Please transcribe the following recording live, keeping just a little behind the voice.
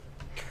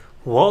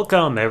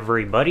Welcome,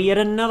 everybody, at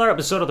another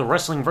episode of the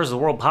Wrestling vs. the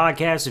World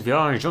podcast. If you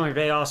are enjoying your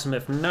day, awesome.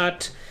 If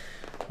not,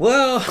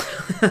 well,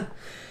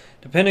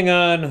 depending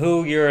on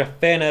who you're a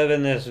fan of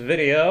in this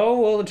video,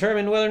 will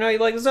determine whether or not you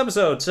like this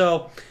episode.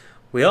 So,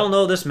 we all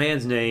know this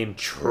man's name,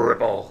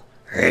 Triple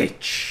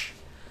H.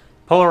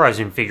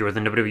 Polarizing figure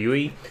within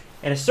WWE,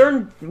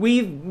 and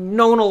we've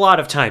known a lot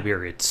of time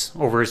periods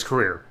over his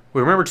career.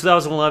 We remember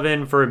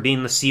 2011 for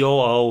being the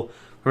COO.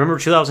 Remember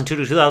 2002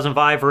 to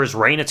 2005 for his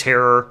reign of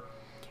terror.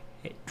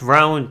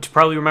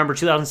 Probably remember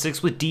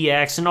 2006 with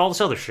DX and all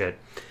this other shit.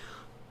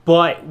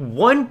 But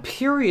one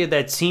period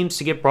that seems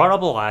to get brought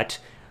up a lot,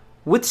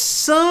 with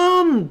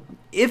some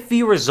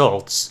iffy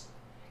results,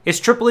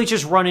 is Triple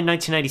H's run in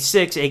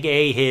 1996,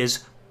 aka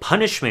his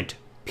punishment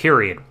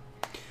period.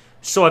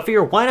 So I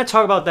figure, why not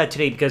talk about that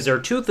today? Because there are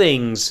two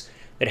things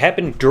that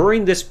happened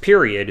during this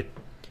period,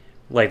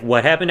 like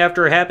what happened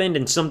after it happened,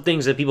 and some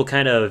things that people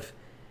kind of,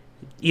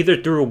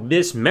 either through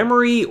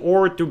mismemory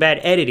or through bad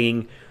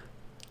editing,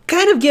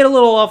 kind of get a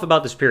little off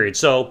about this period.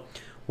 So,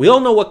 we all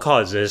know what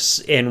caused this,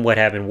 and what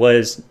happened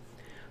was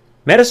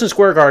Madison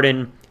Square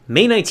Garden,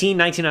 May 19,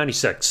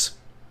 1996.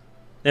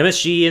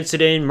 MSG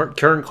incident,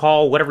 Current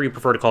Call, whatever you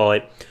prefer to call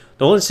it.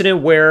 The whole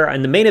incident where,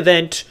 in the main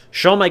event,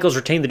 Shawn Michaels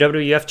retained the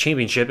WWF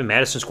Championship in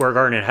Madison Square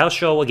Garden at a house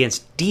show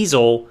against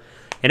Diesel.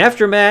 And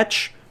after a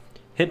match,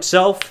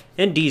 himself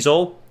and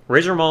Diesel,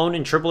 Razor Ramon,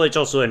 and Triple H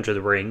also enter the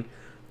ring.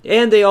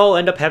 And they all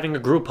end up having a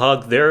group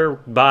hug,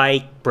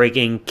 thereby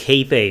breaking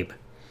kayfabe.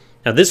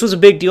 Now, this was a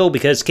big deal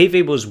because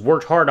kayfabe was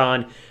worked hard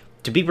on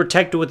to be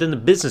protected within the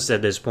business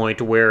at this point,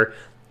 to where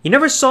you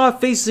never saw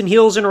faces and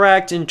heels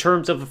interact in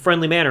terms of a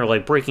friendly manner,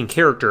 like breaking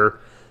character,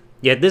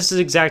 yet this is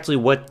exactly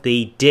what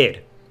they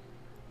did.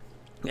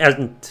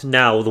 And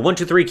now, the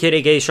 1-2-3 Kid,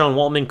 aka Sean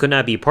Waltman, could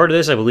not be part of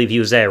this. I believe he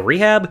was at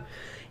rehab.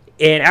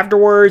 And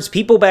afterwards,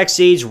 people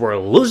backstage were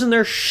losing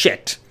their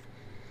shit.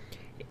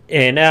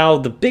 And now,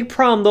 the big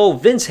problem, though,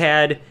 Vince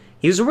had,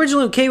 he was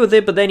originally okay with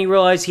it, but then he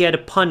realized he had to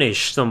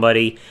punish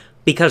somebody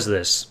because of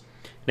this.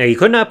 Now, you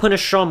could not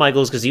punish Shawn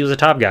Michaels because he was a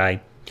top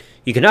guy.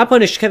 You could not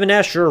punish Kevin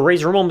Nash or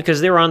Razor Ramon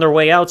because they were on their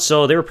way out,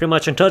 so they were pretty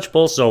much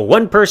untouchable. So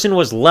one person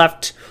was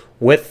left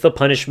with the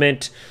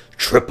punishment,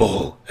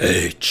 Triple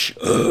H.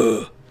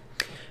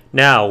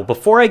 Now,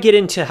 before I get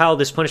into how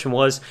this punishment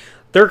was,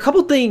 there are a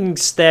couple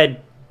things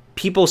that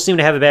people seem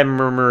to have a bad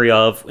memory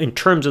of in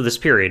terms of this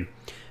period.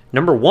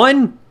 Number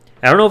one,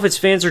 I don't know if it's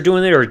fans are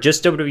doing it or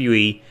just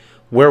WWE,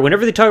 where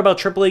whenever they talk about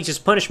Triple H's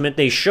punishment,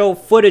 they show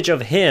footage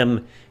of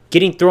him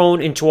getting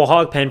thrown into a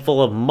hog pen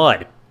full of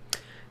mud.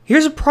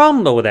 Here's a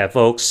problem, though, with that,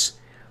 folks.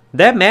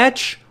 That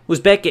match was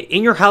back at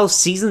In Your House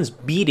Seasons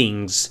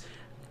Beatings.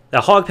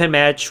 The hog pen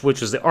match, which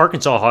was the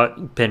Arkansas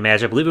hog pen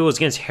match, I believe it was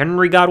against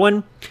Henry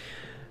Godwin.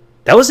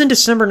 That was in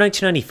December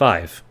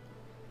 1995.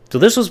 So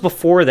this was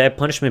before that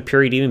punishment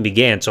period even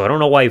began, so I don't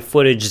know why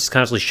footage is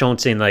constantly shown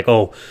saying, like,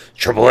 oh,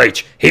 Triple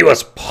H, he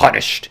was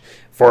punished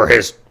for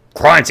his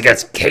crimes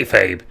against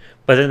kayfabe.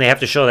 But then they have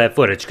to show that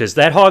footage, because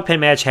that hog pen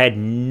match had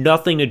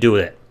nothing to do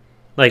with it.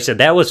 Like I said,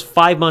 that was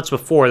 5 months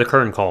before the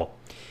Curtain Call.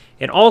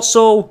 And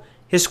also,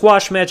 his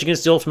squash match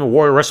against the Ultimate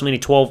Warrior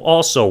WrestleMania 12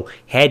 also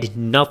had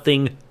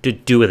nothing to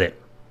do with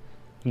it.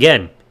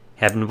 Again,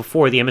 happened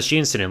before the MSG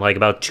incident, like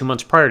about 2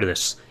 months prior to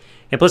this.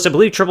 And plus, I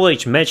believe Triple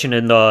H mentioned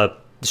in the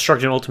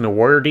Destruction Ultimate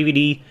Warrior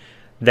DVD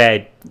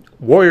that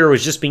Warrior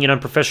was just being an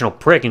unprofessional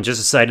prick and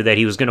just decided that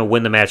he was going to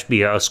win the match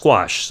via a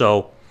squash.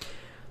 So,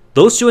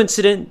 those two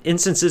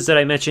instances that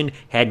I mentioned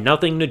had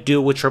nothing to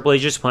do with Triple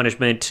H's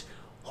punishment.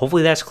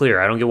 Hopefully that's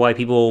clear. I don't get why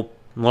people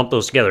lump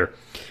those together.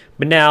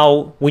 But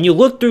now, when you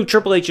look through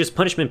Triple H's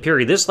punishment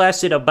period, this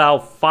lasted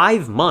about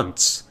 5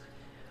 months.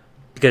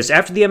 Because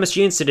after the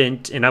MSG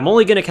incident, and I'm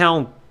only going to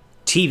count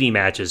TV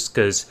matches,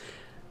 because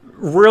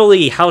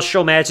really, house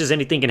show matches,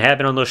 anything can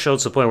happen on those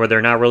shows to the point where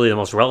they're not really the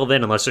most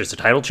relevant unless there's a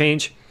title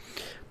change.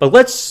 But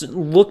let's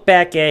look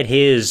back at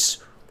his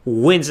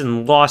wins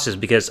and losses,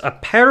 because a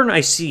pattern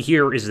I see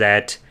here is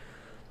that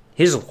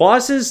his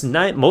losses,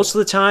 most of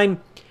the time,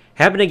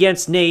 happen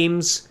against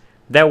names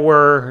that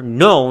were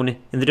known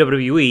in the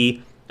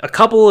WWE. A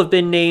couple have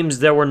been names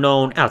that were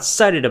known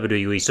outside of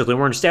WWE, so they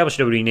weren't established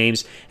WWE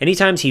names.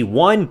 Anytime he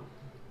won,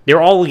 they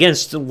were all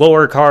against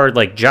lower card,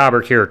 like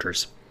jobber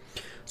characters.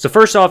 So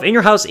first off, In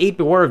Your House 8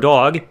 Beware of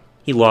Dog,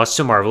 he lost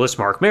to Marvelous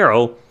Mark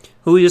Merrow,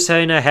 who he was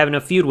having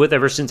a feud with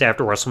ever since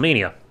after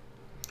WrestleMania.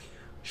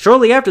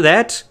 Shortly after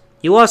that,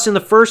 he lost in the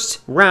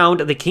first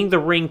round of the King of the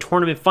Ring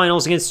tournament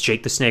finals against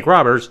Jake the Snake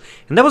Roberts,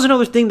 and that was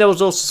another thing that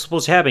was also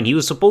supposed to happen.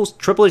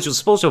 Triple H was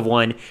supposed to have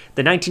won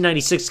the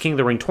 1996 King of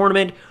the Ring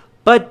tournament,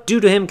 but due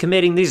to him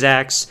committing these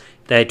acts,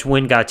 that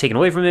win got taken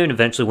away from him and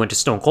eventually went to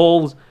Stone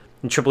Cold,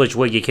 and Triple H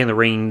would get King of the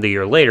Ring the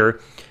year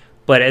later.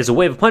 But as a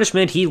way of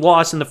punishment, he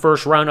lost in the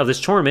first round of this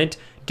tournament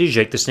to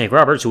Jake the Snake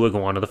Roberts, who would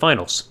go on to the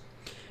finals.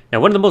 Now,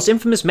 one of the most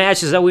infamous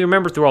matches that we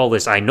remember through all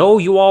this, I know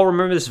you all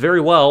remember this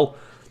very well.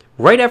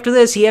 Right after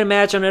this, he had a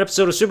match on an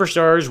episode of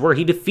Superstars where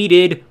he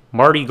defeated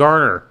Marty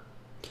Garner.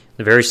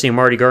 The very same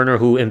Marty Garner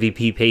who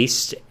MVP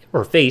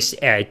faced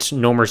at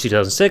No Mercy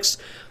 2006.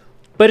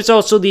 But it's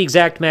also the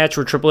exact match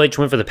where Triple H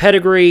went for the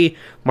pedigree.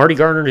 Marty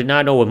Garner did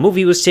not know what move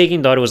he was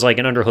taking, thought it was like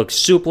an underhook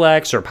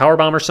suplex or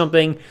powerbomb or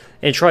something,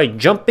 and tried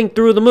jumping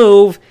through the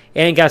move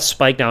and got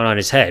spiked down on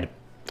his head.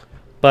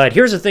 But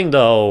here's the thing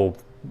though,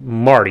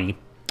 Marty.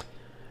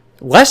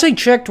 Last I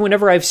checked,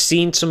 whenever I've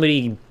seen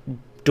somebody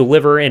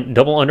deliver a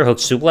double underhook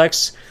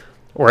suplex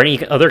or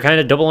any other kind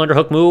of double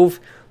underhook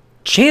move,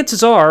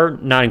 chances are,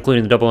 not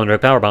including the double underhook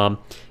powerbomb,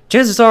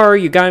 chances are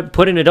you got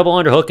put in a double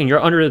underhook and you're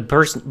under the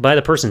person by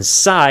the person's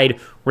side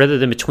rather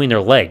than between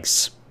their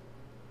legs.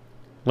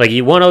 Like,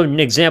 you want an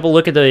example,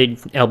 look at the,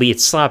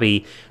 albeit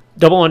sloppy,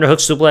 double underhook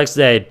suplex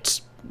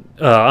that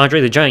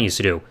Andre the Giant used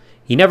to do.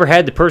 He never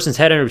had the person's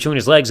head under between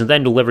his legs and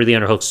then delivered the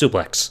underhook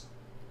suplex.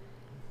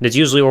 That's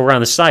usually over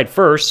on the side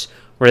first,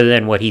 rather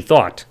than what he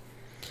thought.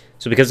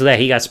 So because of that,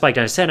 he got spiked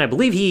on his head, and I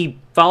believe he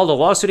filed a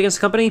lawsuit against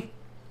the company.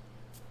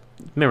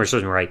 Memory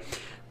serves me right.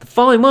 The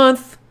following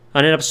month,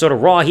 on an episode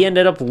of Raw, he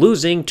ended up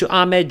losing to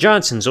Ahmed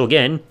Johnson, so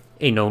again,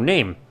 a known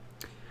name.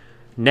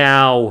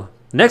 Now,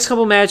 the next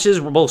couple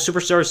matches were both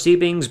Superstar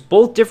Steepings,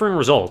 both different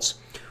results.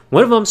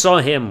 One of them saw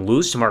him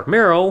lose to Mark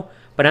Merrow,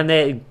 but on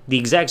the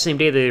exact same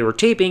day that they were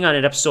taping, on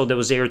an episode that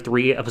was aired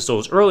 3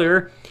 episodes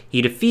earlier,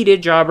 he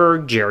defeated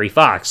jobber Jerry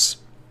Fox.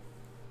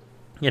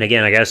 And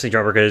again, I gotta say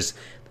jobber because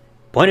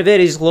point of it,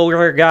 he's a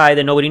lower guy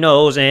that nobody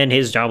knows, and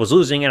his job was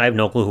losing, and I have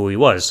no clue who he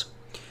was.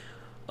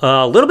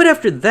 A little bit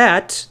after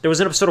that, there was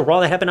an episode of Raw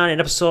that happened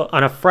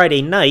on a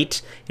Friday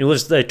night. It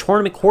was the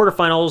tournament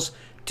quarterfinals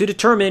to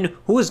determine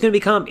who was going to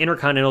become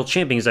Intercontinental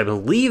Champions. I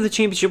believe the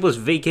championship was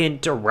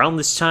vacant around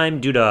this time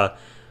due to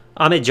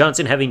Ahmed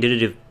Johnson having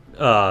to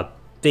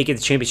vacate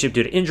the championship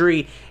due to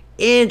injury,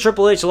 and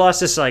Triple H lost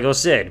to Psycho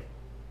Sid.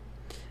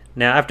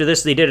 Now, after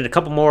this, they did a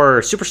couple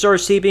more Superstar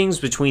tapings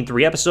between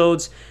 3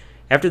 episodes.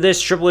 After this,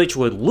 Triple H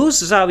would lose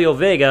to Savio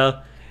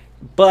Vega,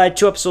 but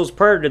 2 episodes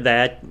prior to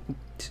that,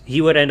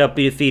 he would end up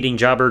defeating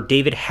jobber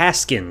David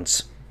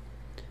Haskins.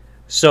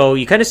 So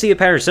you kind of see a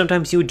pattern.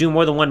 Sometimes he would do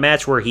more than one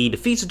match where he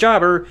defeats a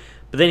jobber,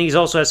 but then he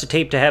also has to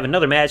tape to have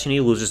another match, and he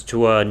loses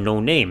to a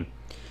known name.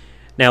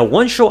 Now,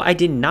 one show I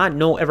did not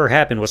know ever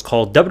happened was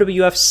called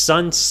WWF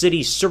Sun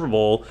City Super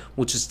Bowl,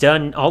 which was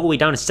done all the way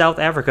down in South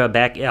Africa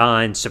back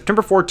on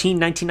September 14,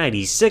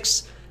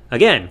 1996.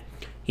 Again,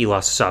 he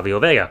lost to Savio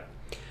Vega.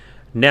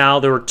 Now,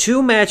 there were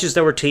 2 matches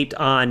that were taped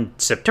on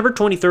September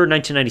 23rd,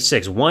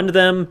 1996. One of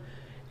them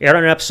aired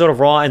on an episode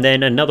of Raw, and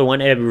then another one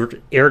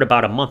aired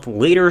about a month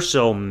later,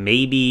 so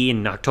maybe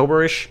in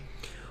October-ish.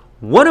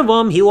 One of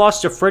them, he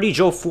lost to Freddie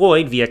Joe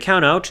Floyd via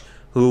countout,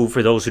 who,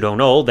 for those who don't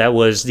know, that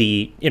was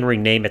the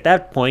in-ring name at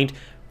that point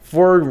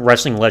for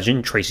wrestling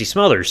legend Tracy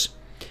Smothers.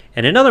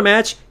 And another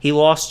match, he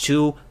lost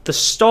to the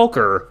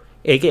Stalker,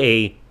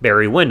 a.k.a.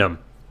 Barry Windham.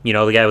 You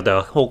know, the guy with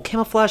the whole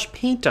camouflage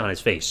paint on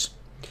his face.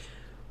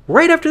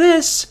 Right after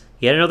this,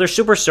 he had another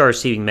Superstar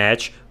seeding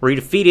match where he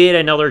defeated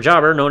another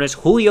jobber known as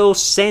Julio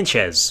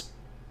Sanchez.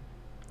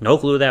 No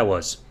clue who that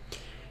was.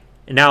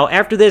 Now,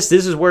 after this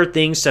is where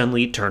things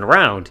suddenly turn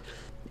around.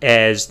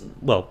 As,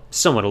 well,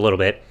 somewhat a little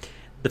bit.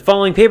 The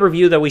following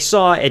pay-per-view that we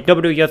saw at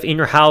WWF In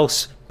Your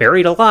House,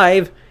 Buried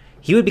Alive,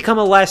 he would become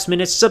a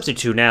last-minute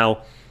substitute.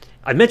 Now,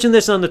 I mentioned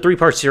this on the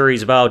 3-part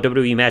series about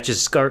WWE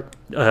matches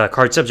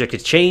card subject to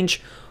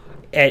change.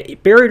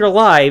 At Buried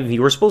Alive,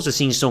 you were supposed to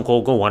see Stone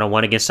Cold go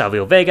one-on-one against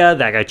Savio Vega.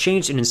 That got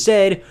changed, and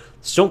instead,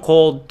 Stone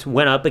Cold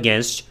went up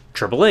against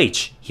Triple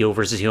H. Heel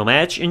versus heel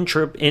match,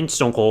 and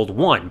Stone Cold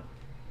won.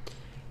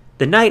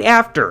 The night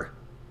after,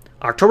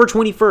 October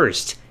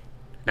 21st,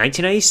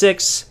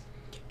 1996,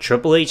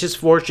 Triple H's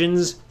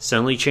fortunes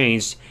suddenly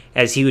changed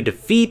as he would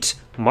defeat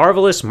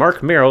Marvelous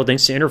Mark Merrow,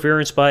 thanks to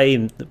interference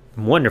by the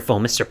wonderful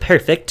Mr.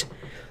 Perfect,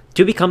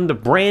 to become the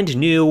brand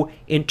new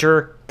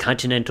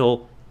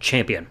Intercontinental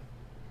Champion.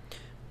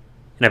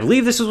 And I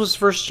believe this was his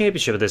first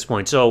championship at this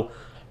point, so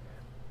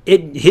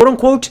his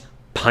quote-unquote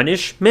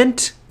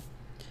punishment.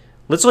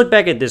 Let's look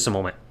back at this a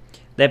moment.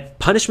 That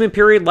punishment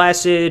period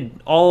lasted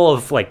all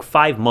of like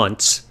 5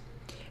 months.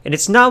 And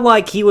it's not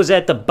like he was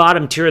at the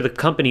bottom tier of the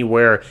company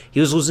where he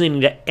was losing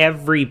to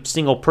every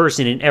single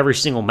person in every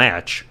single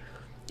match.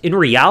 In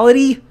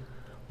reality,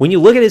 when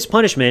you look at his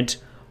punishment,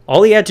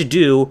 all he had to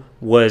do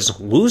was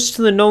lose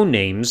to the known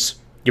names,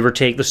 give or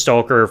take the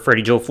Stalker or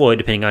Freddie Joe Floyd,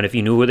 depending on if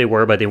you knew who they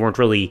were, but they weren't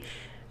really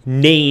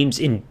names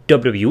in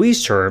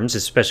WWE's terms,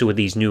 especially with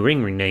these new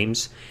ring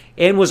names,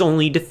 and was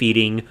only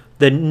defeating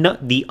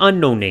the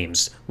unknown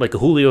names, like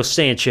Julio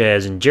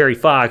Sanchez and Jerry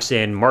Fox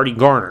and Marty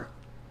Garner.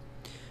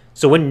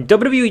 So when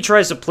WWE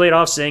tries to play it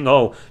off saying,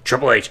 oh,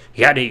 Triple H,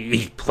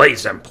 he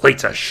plays them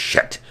plates of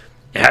shit.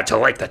 You had to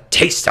like the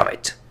taste of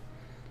it.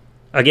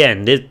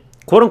 Again, the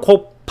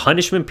quote-unquote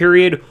punishment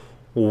period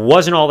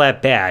wasn't all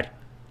that bad.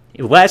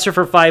 It lasted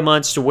for 5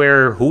 months to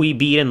where who he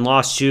beat and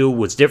lost to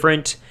was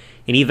different,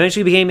 and he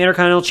eventually became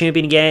Intercontinental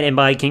Champion again, and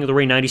by King of the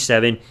Ring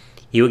 97,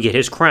 he would get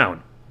his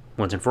crown,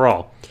 once and for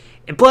all.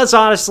 And plus,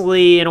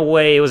 honestly, in a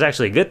way, it was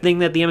actually a good thing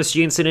that the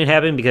MSG incident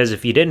happened, because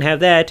if you didn't have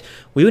that,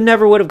 we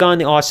never would have gotten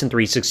the Austin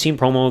 316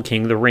 promo of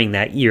King of the Ring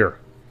that year.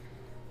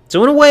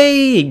 So in a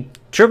way,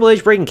 Triple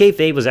H breaking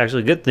kayfabe was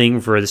actually a good thing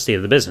for the state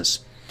of the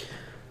business.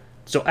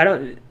 So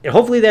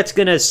hopefully that's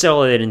going to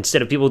sell it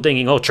instead of people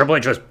thinking, oh, Triple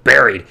H was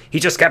buried. He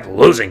just kept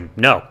losing.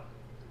 No.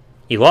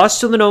 He lost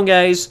to the known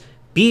guys,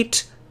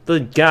 beat the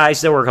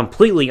guys that were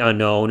completely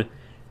unknown.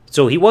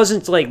 So he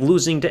wasn't like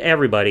losing to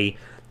everybody.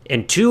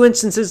 In 2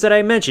 instances that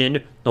I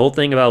mentioned, the whole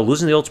thing about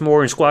losing the Ultimate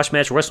Warrior squash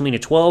match at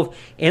WrestleMania 12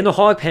 and the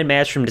Hog Pen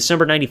match from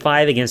December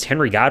 95 against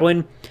Henry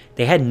Godwinn,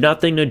 they had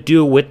nothing to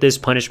do with this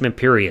punishment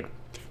period.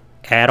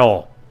 At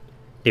all.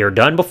 They were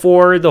done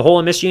before the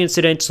whole MSG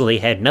incident, so they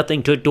had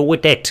nothing to do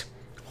with it.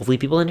 Hopefully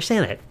people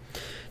understand that.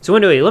 So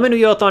anyway, let me know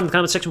your thoughts in the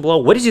comment section below.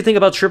 What did you think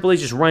about Triple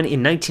H's run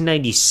in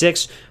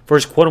 1996 for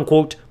his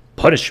quote-unquote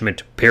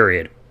punishment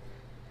period?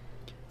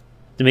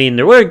 I mean,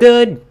 they were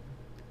good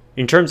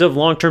in terms of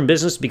long-term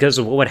business because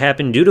of what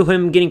happened due to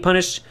him getting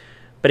punished.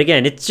 But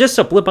again, it's just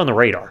a blip on the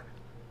radar.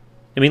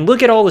 I mean,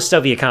 look at all the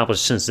stuff he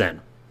accomplished since then.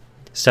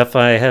 Stuff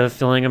I have a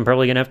feeling I'm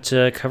probably going to have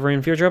to cover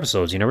in future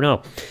episodes. You never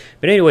know.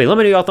 But anyway, let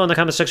me know your thoughts in the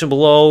comment section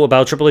below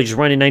about Triple H's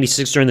run in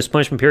 96 during this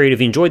punishment period.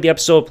 If you enjoyed the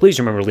episode, please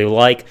remember to leave a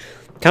like.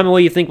 Comment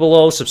what you think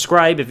below.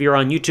 Subscribe if you're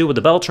on YouTube with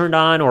the bell turned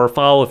on, or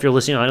follow if you're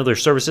listening on other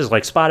services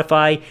like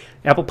Spotify,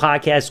 Apple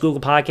Podcasts, Google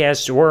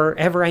Podcasts, or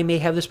wherever I may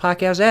have this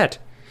podcast at.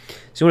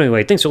 So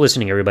anyway, thanks for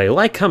listening, everybody.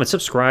 Like, comment,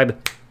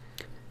 subscribe.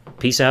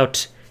 Peace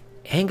out,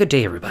 and good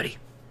day, everybody.